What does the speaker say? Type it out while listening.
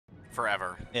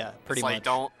forever. Yeah, pretty it's much. like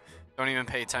don't even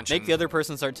pay attention. Make the other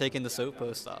person start taking the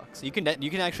Sopo stocks. You can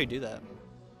actually do that.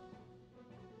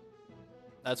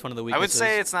 That's one of the weaknesses. I would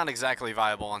say it's not exactly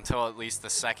viable until at least the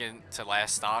second to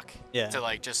last stock. Yeah. To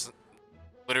like just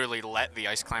literally let the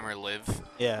Ice Climber live.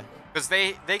 Yeah. Because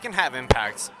they can have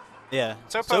impacts. Yeah.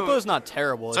 Sopo's not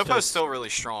terrible. Sopo's still really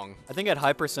strong. I think at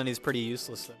high percent he's pretty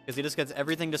useless though, because he just gets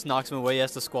everything, just knocks him away. He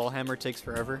has the Squall Hammer, takes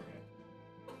forever.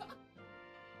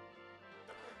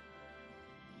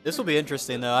 This will be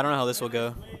interesting though. I don't know how this will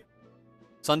go.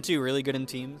 Son2 really good in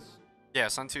teams. Yeah,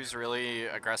 Son2's really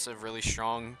aggressive, really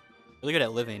strong. Really good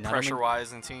at living.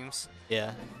 Pressure-wise in teams.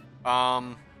 Yeah.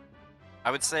 I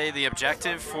would say the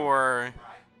objective for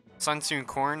Son2 and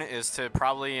Corn is to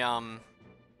probably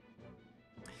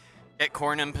get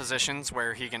Corn in positions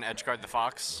where he can edge guard the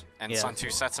Fox, and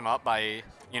Son2 sets him up by,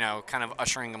 you know, kind of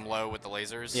ushering him low with the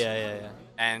lasers. Yeah.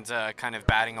 And kind of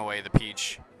batting away the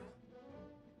Peach.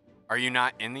 Are you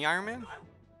not in the Iron Man?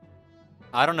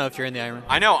 I don't know if you're in the Iron Man.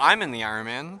 I know I'm in the Iron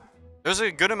Man. There's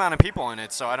a good amount of people in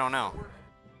it, so I don't know.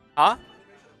 Huh?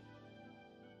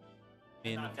 I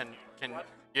mean,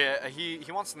 yeah, he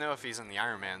wants to know if he's in the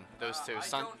Iron Man. Those two.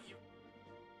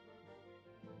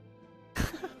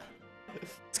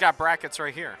 It's got brackets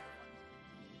right here.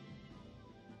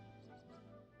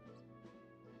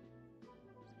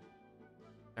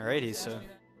 Alrighty, so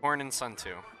Corn and Son2.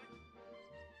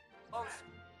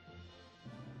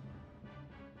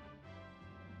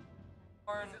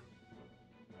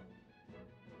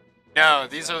 No,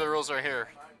 these are the rules right here.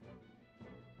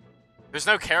 There's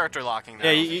no character locking now.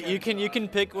 yeah, you can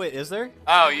pick. Wait, is there?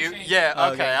 Oh,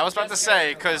 yeah, okay. I was about to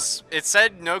say, because it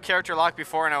said no character lock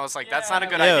before, and I was like, that's not a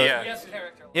good idea.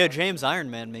 Yeah, James Iron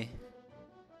Man me.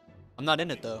 I'm not in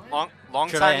it though.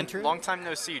 Should I enter? Long time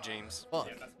no see, James. Fuck.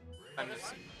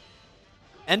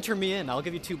 Enter me in. I'll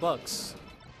give you $2.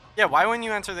 Yeah, why wouldn't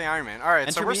you enter the Iron Man? All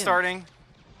right, so we're starting.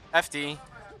 FD.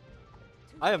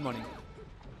 I have money.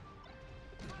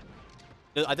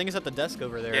 I think it's at the desk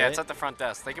over there. Yeah, right? it's at the front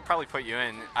desk. They could probably put you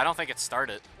in. I don't think it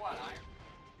started.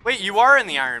 Wait, you are in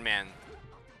the Iron Man.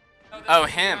 Oh,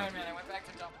 him.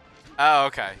 Oh,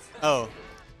 okay. Oh.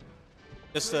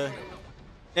 Just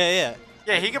yeah.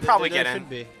 Yeah, he could probably get in. Should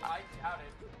be.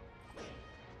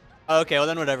 Oh, okay, well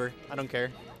then whatever. I don't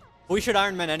care. We should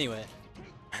Iron Man anyway.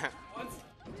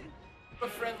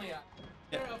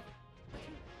 Yeah.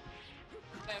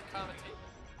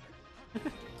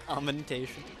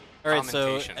 Commentation. Alright,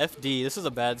 so FD, this is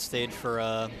a bad stage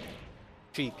for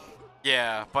Cheek.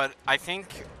 Yeah, but I think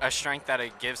a strength that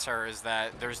it gives her is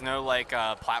that there's no like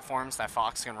platforms that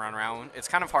Fox can run around. It's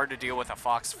kind of hard to deal with a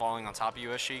Fox falling on top of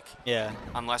you as Sheik. Yeah.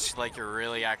 Unless like you're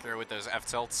really accurate with those F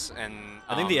tilts and.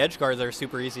 I think the edge guards are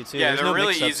super easy too. Yeah, There's they're no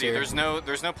really mix-ups easy. here.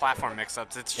 There's no platform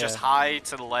mix-ups. It's just high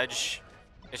to the ledge.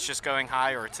 It's just going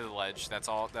high or to the ledge. That's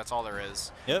all there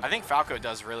is. Yep. I think Falco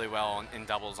does really well in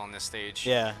doubles on this stage.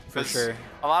 Yeah, for sure.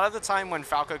 A lot of the time when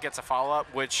Falco gets a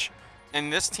follow-up, which in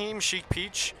this team, Sheik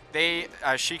Peach,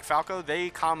 Sheik Falco, they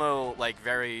combo like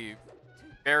very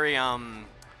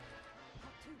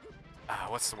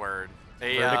what's the word?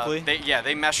 Vertically?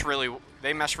 They mesh really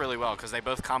well because they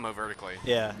both combo vertically.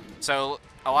 Yeah. So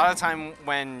a lot of the time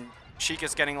when Sheik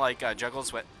is getting like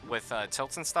juggles with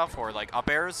tilts and stuff or like up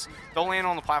airs, they'll land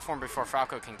on the platform before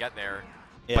Falco can get there.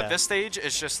 Yeah. But this stage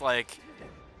is just like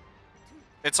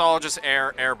it's all just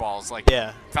air balls. Like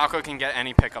Falco can get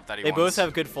any pickup that he wants. They both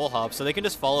have good full hops, so they can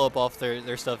just follow up off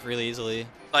their stuff really easily.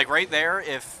 Like right there,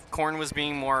 if Korn was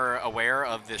being more aware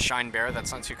of the Shine Bear that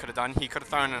Son2 could have done, he could have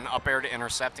thrown an up air to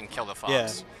intercept and kill the Fox.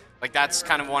 Yeah. Like that's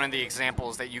kind of one of the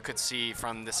examples that you could see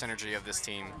from the synergy of this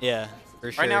team. Yeah,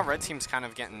 for sure. Right now, Red Team's kind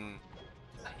of getting...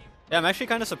 Yeah, I'm actually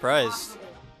kind of surprised.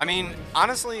 I mean,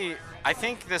 honestly, I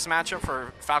think this matchup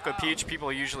for Falco Peach,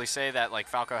 people usually say that like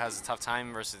Falco has a tough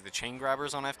time versus the chain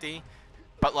grabbers on FD,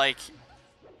 but like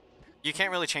you can't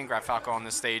really chain grab Falco on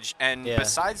this stage. And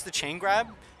besides the chain grab,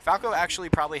 Falco actually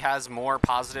probably has more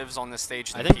positives on this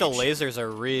stage than I think Peach. the lasers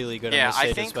are really good on this stage,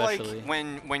 I think especially.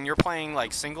 like when you're playing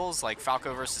like singles, like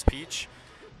Falco versus Peach,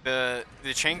 the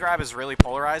chain grab is really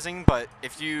polarizing, but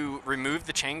if you remove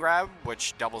the chain grab,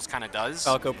 which doubles kind of does,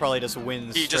 Falco probably just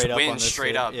wins he straight just up on wins this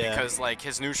straight stage. up Yeah. because like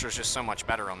his neutral is just so much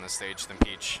better on this stage than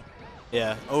Peach.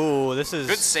 Yeah. Oh, this is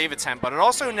good save attempt, but it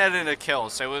also netted a kill,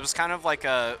 so it was kind of like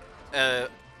a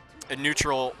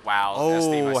neutral wow.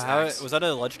 Oh, how was that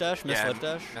a ledge dash? Miss ledge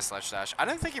dash? Miss ledge dash. I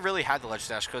didn't think he really had the ledge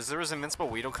dash because there was invincible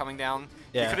Widl coming down.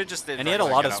 Yeah. He could have just did. And he had a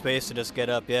lot of space to just get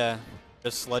up. Yeah.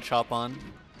 Just sledge hop on.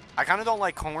 I kind of don't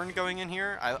like Corn going in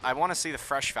here. I want to see the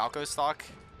fresh Falco stock,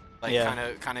 like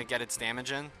kind of get its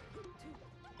damage in.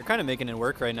 You're kind of making it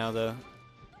work right now, though.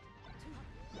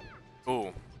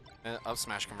 Ooh. Up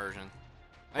smash conversion.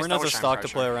 Nice. Corn has a stock to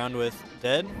play around with.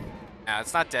 Dead? Yeah,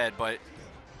 it's not dead, but...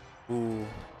 Ooh.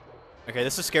 Okay,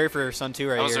 this is scary for Son2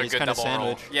 right here. He's kind of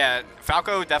sandwiched. Yeah,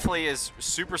 Falco definitely is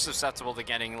super susceptible to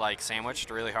getting like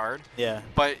sandwiched really hard. Yeah.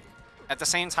 But at the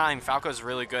same time, Falco's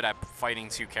really good at fighting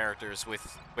two characters with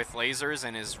lasers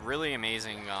and is really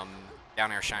amazing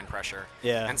down air shine pressure.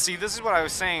 Yeah. And see, this is what I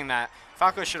was saying, that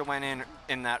Falco should have went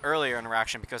in that earlier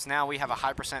interaction, because now we have a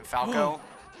high % Falco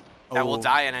that will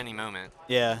die at any moment.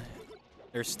 Yeah.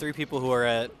 There's 3 people who are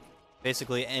at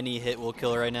basically any hit will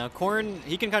kill right now. Corn,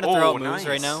 he can kind of throw out moves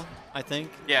right now, I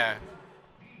think. Yeah.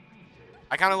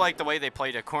 I kind of like the way they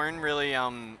played it. Corn really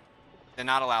did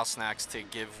not allow Snacks to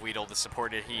give Widl the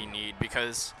support that he need,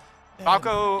 because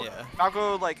Falco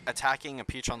like attacking a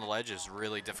Peach on the ledge is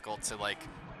really difficult to like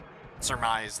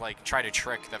surmise, like try to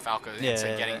trick the Falco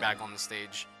into getting back on the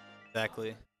stage.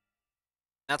 Exactly.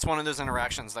 That's one of those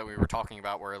interactions that we were talking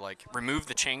about where, like, remove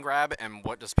the chain grab, and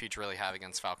what does Peach really have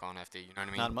against Falco on FD? You know what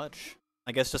I mean? Not much.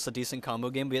 I guess just a decent combo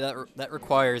game, but that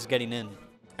requires getting in.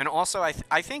 And also,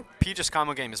 I think Peach's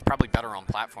combo game is probably better on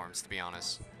platforms, to be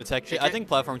honest. I think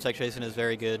platform tech chasing is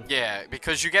very good. Yeah,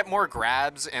 because you get more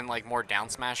grabs and, like, more down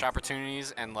smash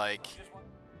opportunities, and, like,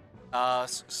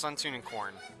 Son2 and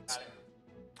Corn.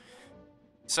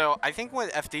 So I think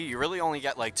with FD, you really only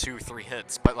get like 2 or 3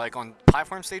 hits, but like on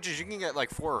platform stages, you can get like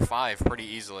 4 or 5 pretty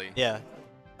easily. Yeah,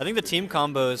 I think the team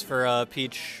combos for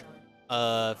Peach,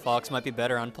 Fox might be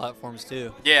better on platforms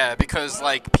too. Yeah, because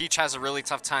like Peach has a really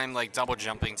tough time like double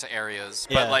jumping to areas,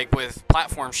 but like with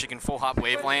platforms, she can full hop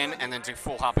wave lane and then do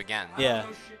full hop again. Yeah,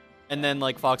 and then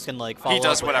like Fox can like follow he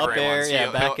does up whatever with up he air,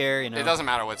 wants. back air. You know, it doesn't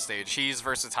matter what stage. He's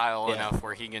versatile enough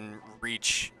where he can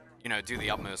reach, do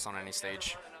the utmost on any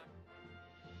stage.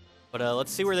 But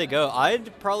let's see where they go.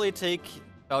 I'd probably take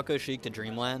Falco Sheik to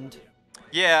Dreamland.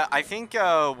 Yeah, I think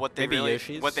what they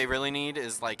really need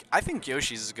is like, I think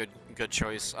Yoshi's is a good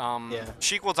choice.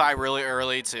 Sheik will die really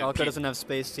early to. Falco doesn't have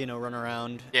space to run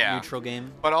around. Neutral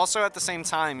game. But also at the same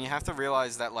time, you have to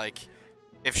realize that like,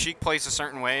 if Sheik plays a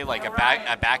certain way, like a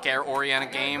back air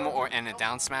oriented game and a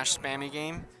down smash spammy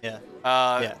game.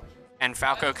 And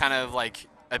Falco kind of like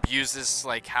abuses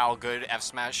like how good F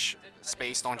smash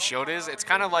spaced on shield is. It's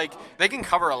kind of like they can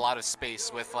cover a lot of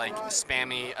space with like a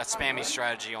spammy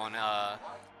strategy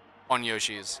on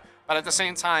Yoshi's. But at the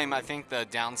same time, I think the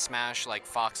down smash like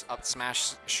Fox up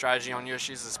smash strategy on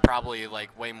Yoshi's is probably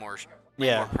like way more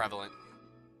prevalent.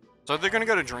 So they're gonna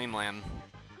go to Dreamland.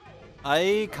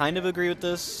 I kind of agree with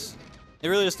this. It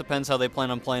really just depends how they plan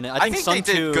on playing it. I think they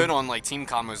did good on like team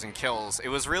combos and kills. It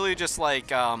was really just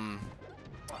like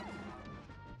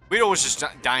Widl was just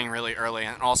dying really early,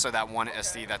 and also that one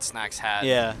SD that Snacks had.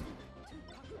 Yeah.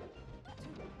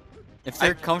 If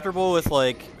they're comfortable with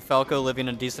like Falco living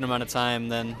a decent amount of time,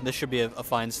 then this should be a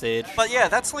fine stage. But yeah,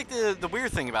 that's like the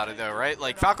weird thing about it though, right?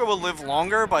 Like Falco will live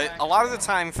longer, but a lot of the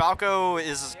time Falco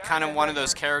is kind of one of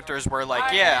those characters where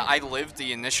like, yeah, I lived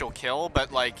the initial kill,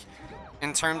 but like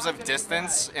in terms of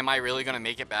distance, am I really going to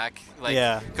make it back? Like,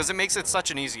 because it makes it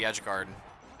such an easy edge guard.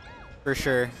 For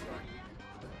sure.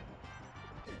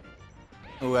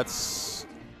 Oh, that's...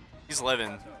 He's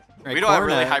living. Right, we don't have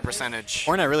really high percentage.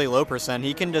 Corn at really low percent.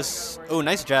 He can just... Oh,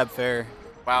 nice jab fair.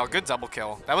 Wow, good double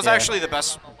kill. That was actually the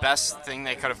best thing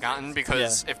they could have gotten,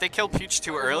 because if they killed Peach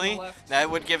too early, that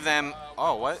would give them...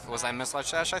 Oh, what? Was that missed ledge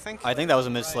dash, I think? I think that was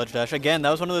a missed ledge dash. Again, that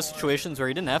was one of those situations where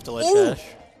he didn't have to ledge dash.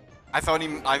 I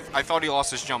thought he lost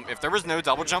his jump. If there was no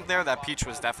double jump there, that Peach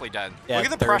was definitely dead. Yeah, look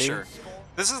at the 30. pressure.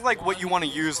 This is like what you want to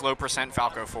use low percent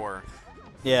Falco for.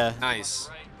 Yeah. Nice.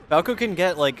 Falco can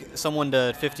get like someone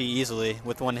to 50 easily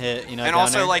with one hit, And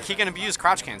also like he can abuse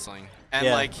crouch canceling. And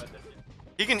like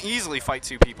he can easily fight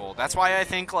 2 people. That's why I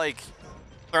think like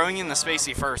throwing in the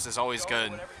spacey first is always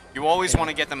good. You always want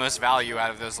to get the most value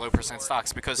out of those low percent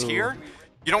stocks, because here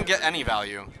you don't get any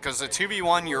value, because the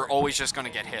 2v1 you're always just going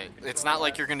to get hit. It's not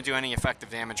like you're going to do any effective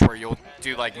damage where you'll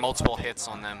do like multiple hits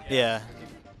on them. Yeah.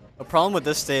 A problem with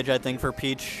this stage, I think, for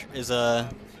Peach is the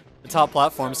top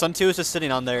platform. Son2 is just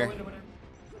sitting on there,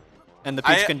 and the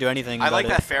Peach can do anything I about like it.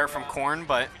 that fair from Corn,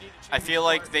 but I feel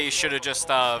like they should have just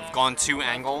gone 2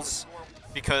 angles,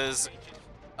 because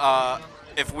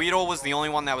if Widl was the only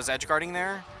one that was edge guarding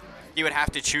there, he would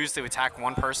have to choose to attack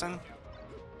one person.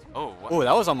 Oh,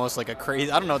 that was almost like a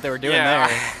crazy... I don't know what they were doing there.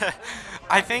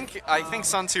 I think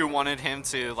Son2 wanted him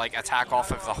to like attack off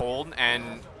of the hold,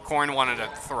 and Corn wanted to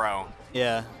throw.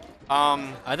 Yeah.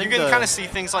 I think you can kind of see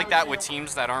things like that with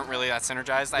teams that aren't really that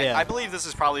synergized. I believe this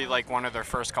is probably like one of their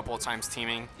first couple of times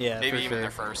teaming. Yeah, maybe even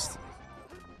their first.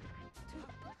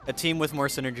 A team with more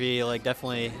synergy like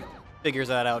definitely figures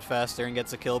that out faster and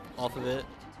gets a kill off of it.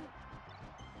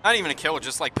 Not even a kill,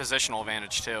 just like positional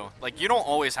advantage too. Like you don't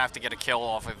always have to get a kill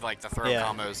off of like the throw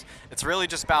combos. It's really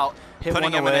just about hit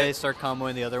putting one him away, in start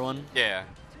comboing the other one. Yeah.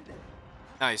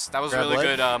 Nice. That was Grab really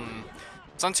ledge. good.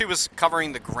 Son2 was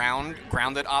covering the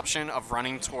grounded option of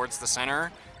running towards the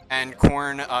center, and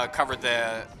Korn covered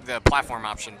the platform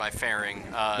option by fairing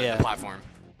the platform.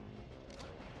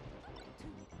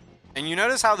 And you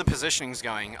notice how the positioning's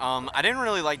going. I didn't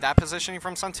really like that positioning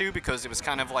from Son2 because it was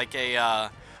kind of like a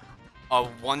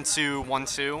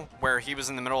 1-2-1-2 where he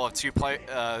was in the middle of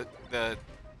the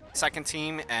second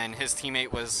team and his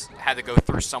teammate had to go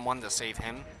through someone to save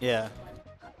him. Yeah.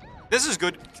 This is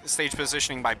good stage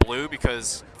positioning by Blue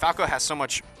because Falco has so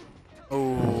much.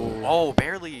 Ooh. Oh,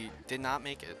 barely did not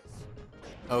make it.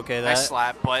 Okay, nice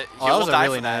slap, but he that will was die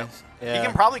really for that. nice. Yeah. He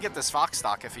can probably get this Fox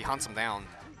stock if he hunts him down.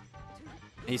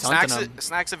 He's hunting him.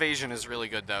 Snack's evasion is really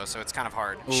good though, so it's kind of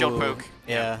hard. Ooh, shield poke.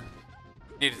 Yeah.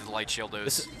 Needed the light shield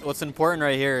those. What's important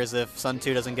right here is if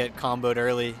Son2 doesn't get comboed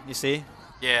early. You see?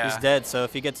 Yeah. He's dead, so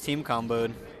if he gets team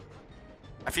comboed.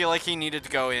 I feel like he needed to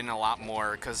go in a lot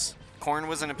more because Korn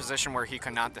was in a position where he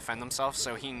could not defend himself,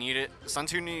 so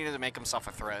Son2 needed to make himself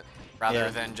a threat rather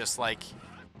than just like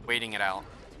waiting it out.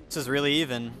 This is really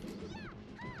even.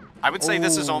 I would say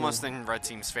this is almost in red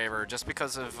team's favor just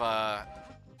because of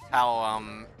how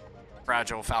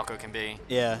fragile Falco can be.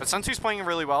 Yeah. But Son2's playing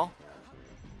really well.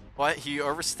 What? He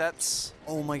oversteps.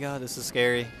 Oh my god, this is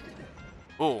scary.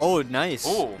 Ooh. Oh, nice.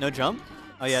 Ooh. No jump?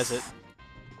 Oh, he has it.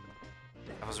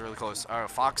 That was really close. Oh,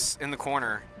 Fox in the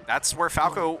corner. That's where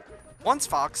Falco wants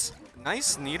Fox.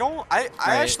 Nice needle. I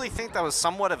actually think that was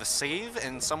somewhat of a save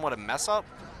and somewhat a mess up.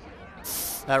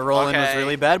 That roll-in was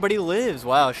really bad, but he lives.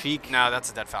 Wow, chic. No, that's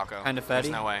a dead Falco. Kind of fatty.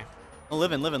 There's no way. Oh,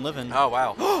 living. Oh,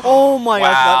 wow. Oh my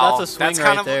gosh, that's a swing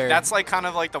right there. That's like kind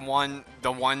of like the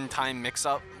one-time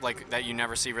mix-up like that you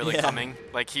never see really coming.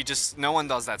 Like no one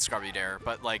does that scrubby dare,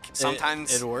 but like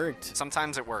sometimes it worked.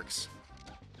 Sometimes it works.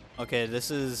 Okay,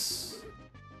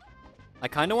 I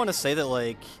kind of want to say that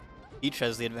like Peach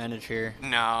has the advantage here.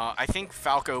 No, I think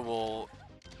Falco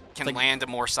can land a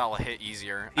more solid hit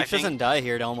easier. Peach doesn't die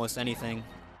here to almost anything.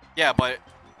 Yeah, but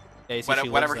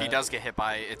whatever he that. does get hit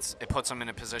by, it puts him in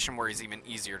a position where he's even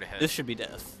easier to hit. This should be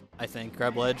death, I think.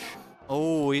 Grab ledge.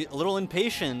 Oh, a little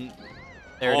impatient.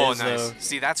 There it is, nice. though.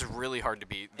 See, that's really hard to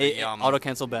beat. The, auto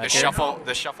cancel back.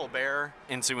 The shuffle bear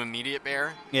into immediate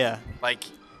bear. Yeah. Like.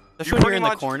 Especially when you're in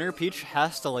the corner, Peach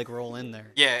has to like roll in there.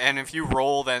 Yeah, and if you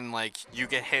roll, then like you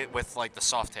get hit with like the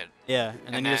soft hit. Yeah,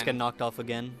 and then you just get knocked off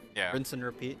again. Yeah. Rinse and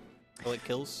repeat. Till it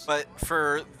kills. But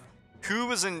for who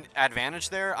was an advantage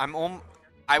there,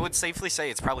 I would safely say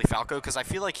it's probably Falco because I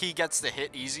feel like he gets the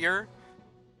hit easier,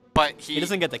 but he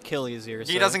doesn't get the kill easier.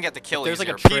 He doesn't get the kill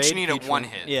easier. Like a Peach needed one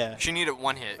hit. Yeah. She needed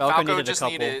one hit. Falco just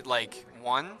needed like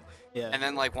one. Yeah. And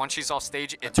then like once she's off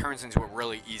stage, it turns into a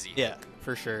really easy hit. Yeah,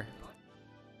 for sure.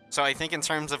 So I think in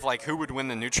terms of like who would win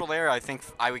the neutral there, I think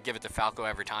I would give it to Falco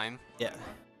every time. Yeah.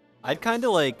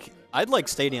 I'd like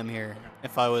Stadium here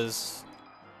if I was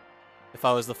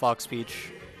the Fox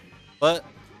Peach. But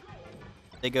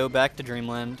they go back to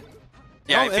Dreamland.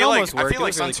 Yeah, I feel like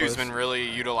Son2's really been really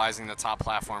utilizing the top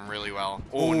platform really well.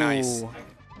 Oh, nice.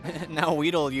 Now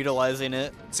Widl utilizing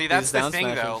it. See, that's the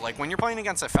thing though. Like when you're playing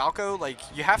against a Falco, like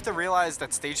you have to realize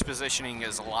that stage positioning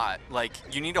is a lot. Like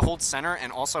you need to hold center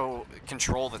and also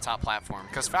control the top platform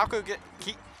because Falco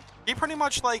he pretty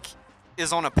much like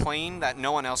is on a plane that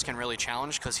no one else can really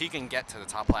challenge because he can get to the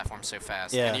top platform so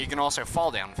fast. Yeah. And you can also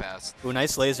fall down fast. Ooh,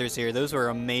 nice lasers here. Those were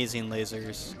amazing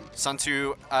lasers.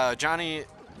 Son2, Johnny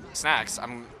Snacks,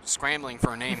 I'm scrambling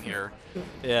for a name here.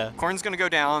 Yeah. Korn's going to go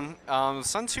down.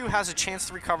 Son2 has a chance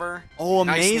to recover. Oh,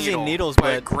 nice amazing needles,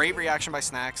 but great reaction by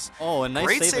Snacks. Oh, a nice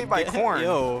great save by Korn.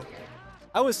 Yo,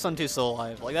 how is Son2 still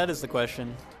alive? Like, that is the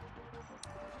question.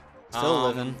 Still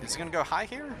living. Is he going to go high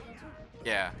here?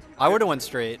 Yeah. I would have went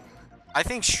straight. I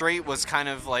think straight was kind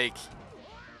of like,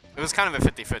 it was kind of a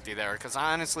 50-50 there because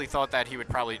I honestly thought that he would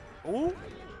probably, ooh.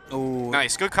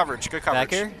 Nice, good coverage, good coverage.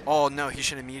 Back air? Oh no, he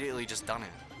should immediately just done it.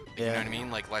 Yeah. You know what I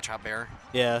mean? Like ledge hop bear.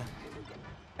 Yeah.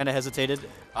 Kind of hesitated.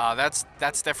 That's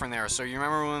different there. So you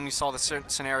remember when we saw the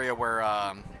scenario where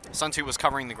Son2 was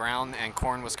covering the ground and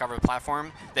Korn was covering the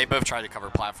platform? They both tried to cover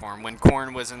platform when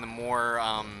Korn was in the more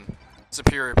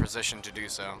superior position to do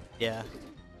so. Yeah.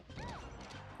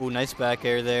 Ooh, nice back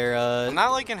air there. I'm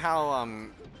not liking how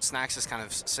Snacks is kind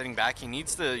of sitting back. He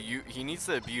needs to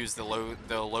abuse the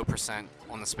low percent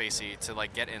on the spacey to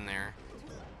like get in there.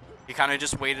 He kind of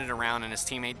just waited around and his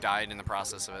teammate died in the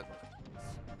process of it.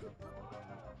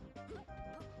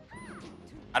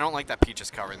 I don't like that Peach is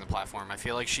covering the platform. I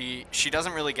feel like she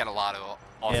doesn't really get a lot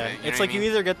of it. It's like you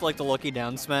either get like the lucky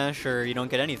down smash or you don't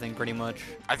get anything pretty much.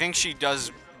 I think she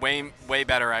does way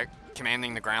better at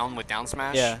commanding the ground with down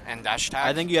smash and dash attack.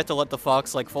 I think you have to let the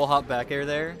Fox like full hop back air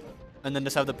there, and then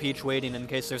just have the Peach waiting in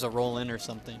case there's a roll in or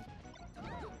something.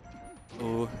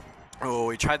 Ooh. Oh,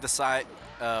 he tried the side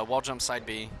wall jump side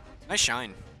B. Nice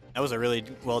shine. That was a really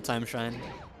well-timed shine.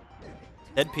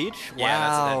 Dead Peach? Yeah,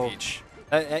 wow. that's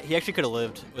a dead Peach. He actually could have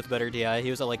lived with better DI. He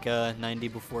was at like 90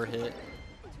 before hit.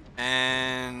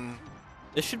 And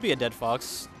this should be a dead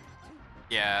Fox.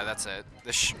 Yeah, that's it.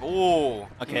 Oh,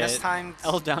 okay. He mistimed.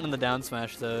 L down in the down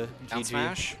smash though. Down GG.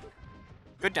 smash.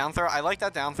 Good down throw. I like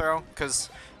that down throw because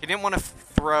he didn't want to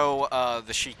throw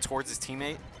the sheet towards his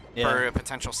teammate for a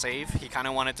potential save. He kind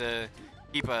of wanted to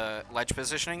keep a ledge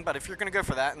positioning, but if you're going to go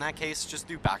for that in that case, just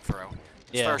do back throw.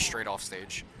 Just throw straight off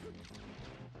stage.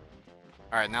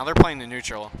 All right, now they're playing the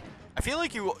neutral. I feel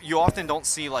like you often don't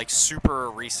see like super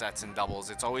resets in doubles.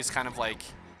 It's always kind of like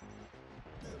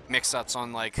mix-ups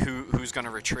on like who's going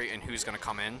to retreat and who's going to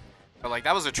come in. But like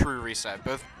that was a true reset.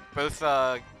 Both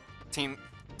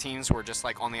teams were just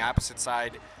like on the opposite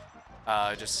side,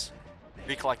 just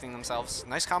recollecting themselves.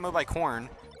 Nice combo by Corn.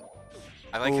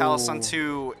 I like how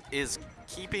Son2 is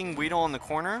keeping Widl in the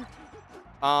corner.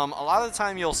 A lot of the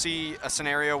time you'll see a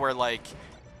scenario where like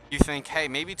you think, hey,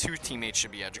 maybe two teammates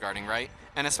should be edge guarding, right?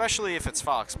 And especially if it's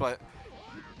Fox, but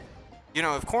you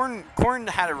know, if Corn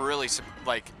had a really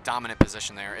like dominant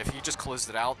position there, if he just closed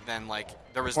it out, then like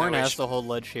there was Corn no has to hold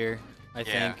ledge here, I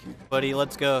think. But he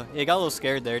lets go. He got a little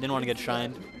scared there. Didn't want to get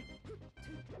shined.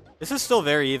 This is still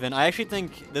very even. I actually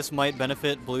think this might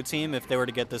benefit blue team if they were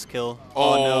to get this kill.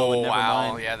 Oh no, never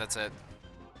wow. mind. Yeah, that's it.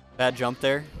 Bad jump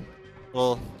there. A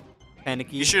little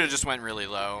panicky. You should have just went really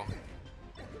low.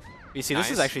 You see,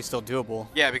 this is actually still doable.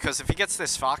 Yeah, because if he gets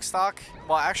this Fox stock,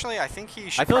 well, actually, I think he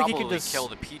should probably kill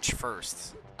the Peach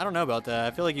first. I don't know about that.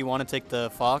 I feel like you want to take the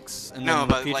Fox, and no, then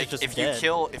but the Peach like is just if dead.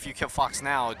 you kill Fox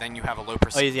now, then you have a low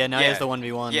percent. Oh yeah, now he has the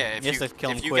 1v1. Yeah, he has to kill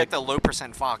him if you quick. get the low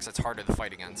percent Fox, it's harder to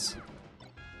fight against.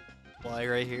 Fly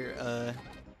right here.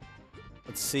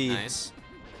 Let's see. Nice.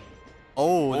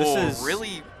 Oh, this is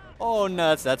really. Oh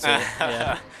no, that's it.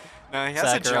 Yeah. No, he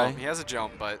has a jump. He has a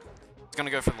jump, but it's gonna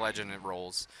go for the ledge and it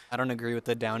rolls. I don't agree with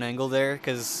the down angle there,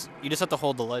 because you just have to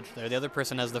hold the ledge there. The other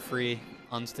person has the free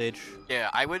on stage. Yeah,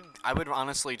 I would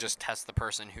honestly just test the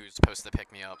person who's supposed to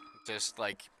pick me up. Just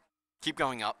like keep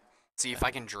going up, see if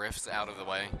I can drift out of the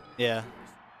way. Yeah.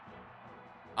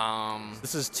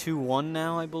 This is 2-1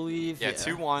 now, I believe. Yeah,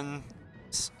 2-1.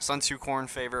 Son2 Corn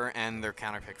favor and their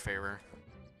counter pick favor.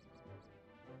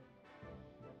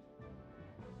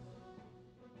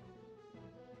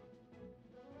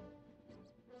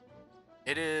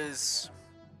 It is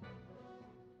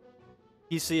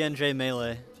TCNJ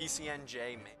melee.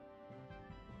 TCNJ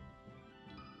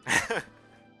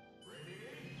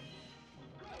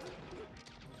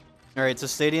All right, so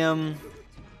stadium.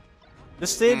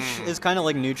 This stage is kind of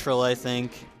like neutral, I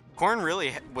think. Corn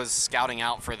really was scouting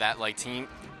out for that like team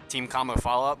combo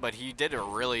follow up, but he did a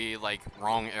really like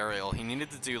wrong aerial. He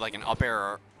needed to do like an up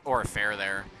air or a fair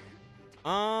there.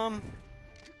 Corn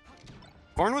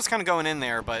was kind of going in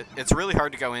there, but it's really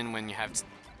hard to go in when you have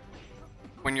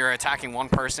when you're attacking one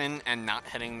person and not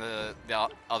hitting the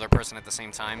other person at the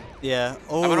same time. Yeah.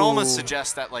 Oh. I would almost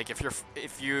suggest that like if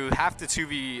you have to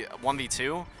 1v2,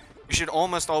 you should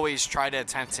almost always try to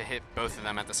attempt to hit both of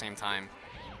them at the same time.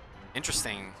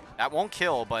 Interesting. That won't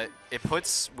kill, but it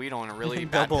puts Widl in a really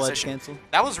bad position. Cancel.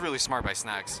 That was really smart by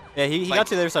Snacks. Yeah, he got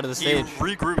to the other side of the stage. He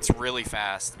regrouped really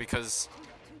fast because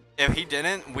if he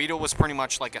didn't, Widl was pretty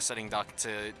much like a sitting duck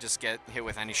to just get hit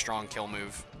with any strong kill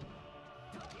move.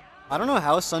 I don't know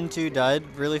how Son2 died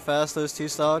really fast those two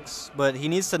stocks, but he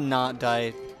needs to not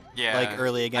die like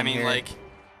early again. I mean, here. like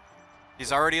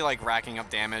he's already like racking up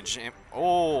damage.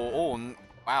 Oh,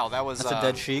 wow, that was that's a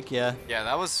dead Sheik, yeah. Yeah,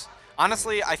 that was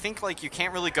honestly. I think like you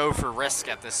can't really go for risk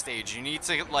at this stage. You need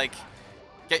to like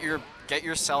get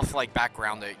yourself like back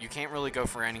grounded. You can't really go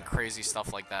for any crazy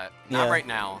stuff like that. Not right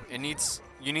now.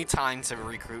 You need time to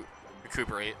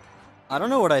recuperate. I don't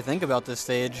know what I think about this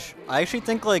stage. I actually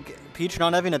think like Peach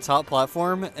not having a top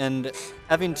platform and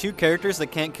having two characters that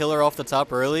can't kill her off the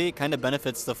top early kind of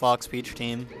benefits the Fox Peach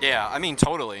team. Yeah, I mean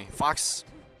totally. Fox.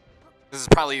 This is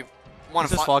probably one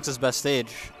of Fox's best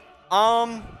stage.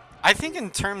 I think in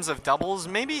terms of doubles,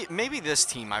 maybe this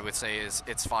team I would say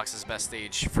it's Fox's best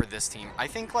stage for this team. I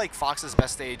think like Fox's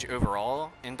best stage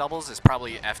overall in doubles is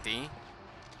probably FD,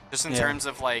 just in terms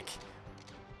of like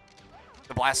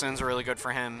the blast zones are really good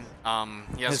for him.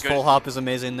 He has his full hop is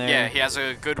amazing there. Yeah, he has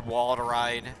a good wall to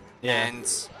ride, and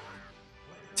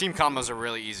team combos are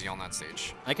really easy on that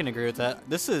stage. I can agree with that.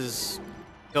 This is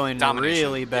going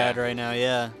really bad right now.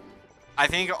 Yeah. I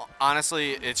think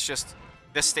honestly it's just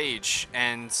this stage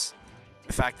and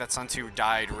the fact that Son2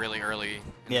 died really early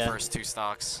in the first 2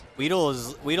 stocks.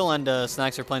 Widl and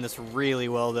Snacks are playing this really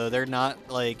well though. They're not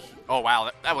like. Oh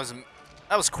wow, that was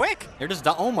quick. They're just.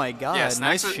 Oh my god, Yeah,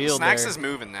 nice shield Snacks there. is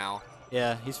moving now.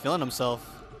 Yeah, he's feeling himself.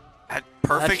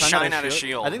 Perfect shine out of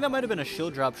shield. I think that might have been a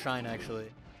shield drop shine actually.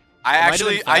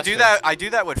 I do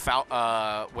that with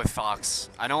Fox.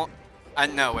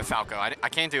 No, with Falco. I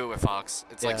can't do it with Fox.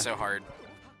 It's like so hard.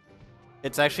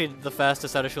 It's actually the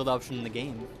fastest out of shield option in the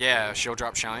game. Yeah, shield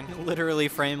drop shine. Literally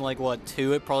frame like what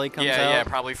 2 it probably comes out. Yeah,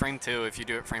 probably frame 2 if you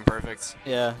do it frame perfect.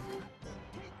 Yeah.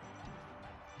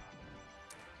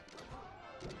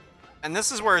 And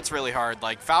this is where it's really hard.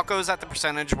 Like, Falco's at the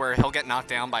percentage where he'll get knocked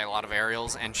down by a lot of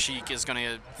aerials, and Sheik is going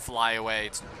to fly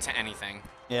away to anything.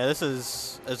 Yeah, this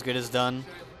is as good as done.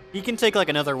 He can take like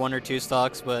another 1 or 2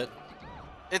 stocks, but...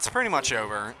 It's pretty much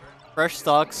over. Fresh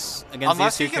stocks against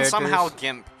Unless these 2 he can characters. somehow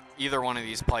gimp either one of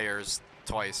these players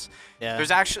twice. Yeah.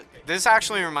 This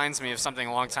actually reminds me of something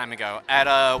a long time ago.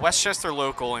 At Westchester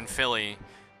Local in Philly,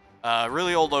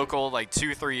 really old local, like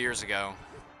 2-3 years ago,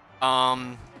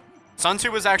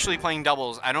 Son2 was actually playing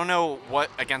doubles. I don't know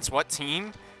against what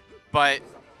team, but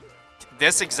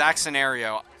this exact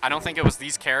scenario, I don't think it was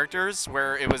these characters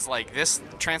where it was like this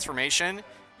transformation,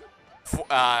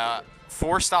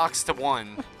 4 stocks to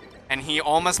 1, and he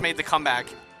almost made the comeback.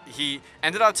 He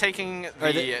ended up taking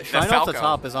the shine Falco. off the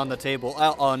top is on the table.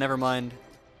 Oh, never mind.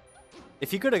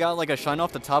 If he could have got like a shine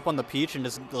off the top on the Peach and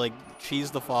just like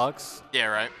cheese the Fox. Yeah,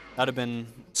 right. That'd have been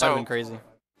crazy.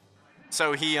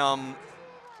 So he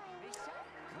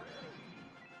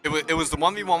It was the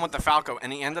 1v1 with the Falco,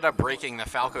 and he ended up breaking the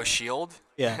Falco shield.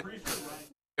 Yeah.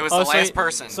 It was the last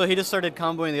person. So he just started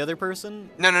comboing the other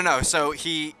person? No. So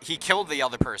he killed the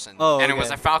other person, and it was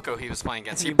a Falco he was playing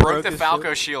against. He broke the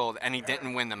Falco shield, and he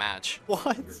didn't win the match.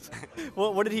 What?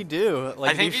 What did he do?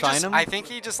 Like, did he shine him? I think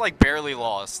he just like barely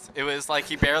lost. It was like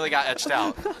he barely got etched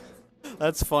out.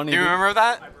 That's funny. Do you remember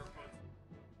that?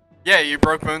 Yeah, you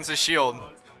broke Bones' shield.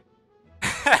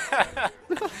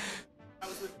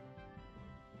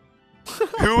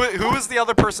 Who was the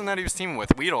other person that he was teaming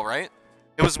with? Widl, right?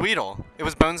 It was Widl. It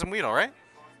was Bones and Widl, right?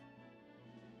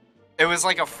 It was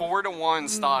like a 4-1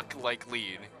 stock like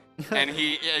lead, and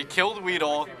he killed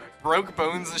Widl, broke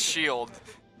Bones' shield,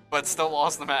 but still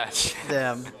lost the match.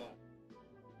 Damn.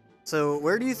 So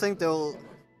where do you think they're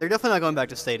definitely not going back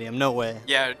to Stadium? No way.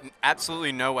 Yeah,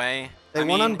 absolutely no way. They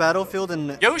won on Battlefield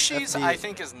and Yoshi's, FD. I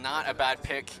think, is not a bad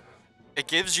pick. It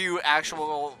gives you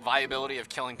actual viability of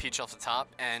killing Peach off the top,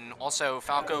 and also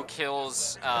Falco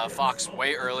kills Fox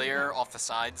way earlier off the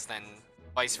sides than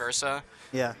vice versa.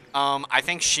 Yeah. I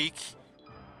think Sheik,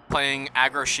 playing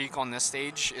aggro Sheik on this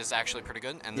stage is actually pretty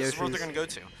good, and this is where they're going to go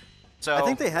to. So I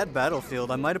think they had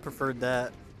Battlefield. I might have preferred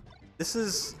that. This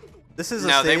is a stage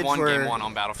no, they won where, game 1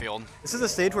 on Battlefield. This is a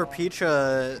stage where Peach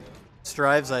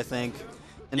strives, I think.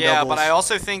 In yeah, doubles. but I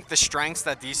also think the strengths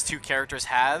that these 2 characters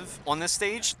have on this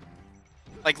stage.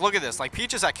 Like, look at this. Like,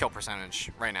 Peach is at kill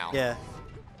percentage right now. Yeah.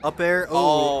 Up air.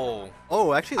 Oh.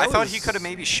 Oh, actually, I thought he could have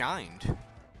maybe shined.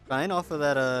 Shine off of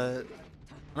that, I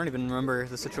don't even remember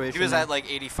the situation. He was at,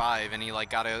 like, 85, and he,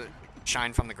 like, got a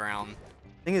shine from the ground.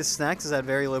 I think his Snacks is at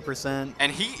very low percent.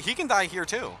 And he can die here,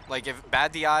 too. Like, if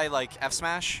bad DI, like, F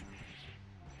smash.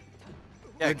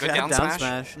 Yeah, good down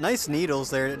smash. Nice needles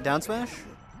there. Down smash?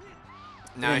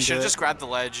 No, he should have just grabbed the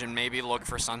ledge and maybe look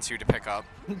for Son2 to pick up.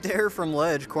 Dare from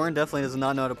ledge. Corrin definitely does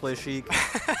not know how to play Sheik.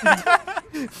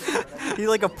 He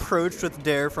like approached with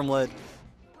dare from ledge.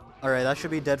 Alright, that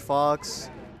should be Dead Fox.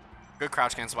 Good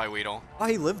crouch cancel by Widl. Oh,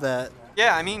 he lived that.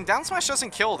 Yeah, I mean, down smash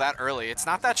doesn't kill that early. It's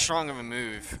not that strong of a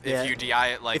move if you DI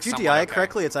it like if you DI it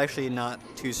correctly, it's actually not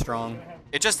too strong.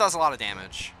 It just does a lot of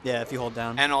damage. Yeah, if you hold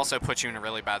down. And also puts you in a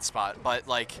really bad spot. But,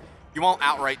 like, you won't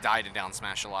outright die to down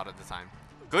smash a lot of the time.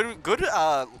 Good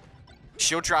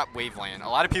shield drop waveland. A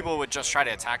lot of people would just try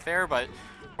to attack there, but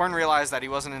Corrin realized that he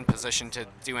wasn't in position to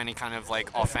do any kind of like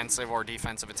offensive or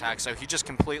defensive attack, so he just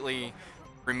completely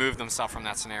removed himself from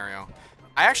that scenario.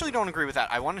 I actually don't agree with that.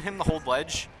 I wanted him to hold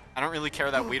ledge. I don't really care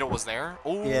that Widl was there.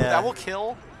 Oh, yeah. That will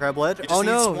kill. Grab ledge. He just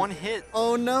needs 1 hit.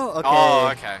 Oh no. Okay. Oh,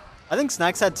 okay. I think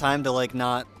Snacks had time to like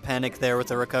not panic there with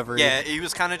the recovery. Yeah, he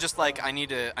was kind of just like, I need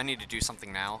to do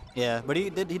something now. Yeah, but he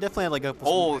definitely had like a.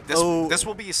 This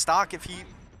will be a stock if he.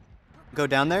 Go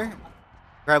down there,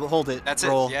 grab it, hold it. That's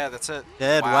roll. it. Yeah, that's it.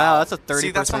 Dead. Wow, that's a 30%.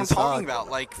 See, that's what I'm stock. talking about.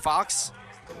 Like Fox,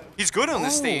 he's good on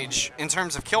this stage in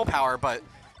terms of kill power, but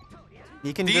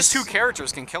you can these 2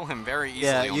 characters can kill him very easily.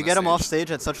 Yeah, on you this get him stage. off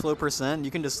stage at such low percent,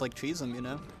 you can just like cheese him, you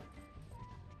know.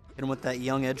 Hit him with that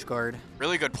young edge guard.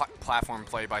 Really good platform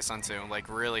play by Son2, like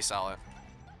really solid.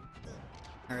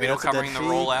 Right, Widl covering the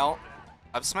rollout.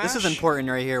 Up smash. This is important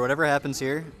right here. Whatever happens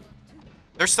here.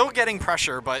 They're still getting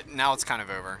pressure, but now it's kind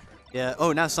of over. Yeah.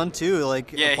 Oh, now Son2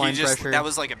 like applying pressure. That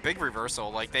was like a big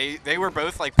reversal. Like they were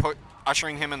both like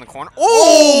ushering him in the corner.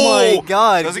 Oh my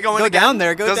God! Does he go in Go again? down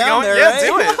there. Go down there. Yeah, right?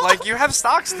 do it. Like you have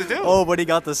stocks to do. Oh, but he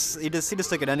got this. He just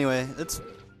took it anyway.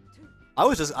 I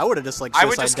would have just like. I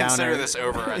would just downer. consider this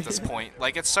over at this point.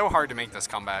 Like it's so hard to make this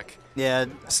comeback. Yeah.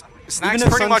 Snacks Even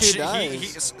if pretty much.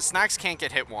 Son2 Snacks can't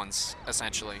get hit once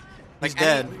essentially. Like He's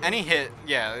dead. Any hit,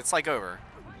 yeah, it's like over.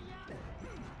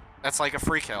 That's like a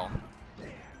free kill.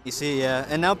 You see, yeah.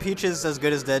 And now Peach is as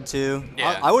good as dead too.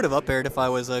 Yeah. I would have up aired if I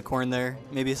was Corn there.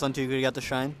 Maybe Son2 could have got the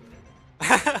shine.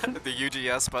 The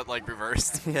UGS, but like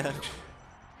reversed. Yeah.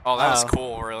 Oh, that was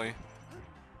cool, really.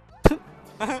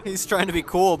 He's trying to be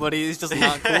cool, but he's just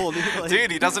not cool, dude. Like,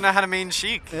 dude, he doesn't know how to main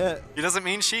Sheik. Yeah. He doesn't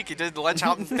main Sheik. He did ledge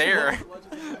hop there.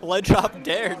 Ledge hop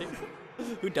dare, dude.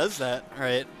 Who does that? All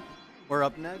right. We're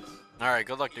up next. All right,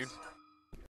 good luck, dude.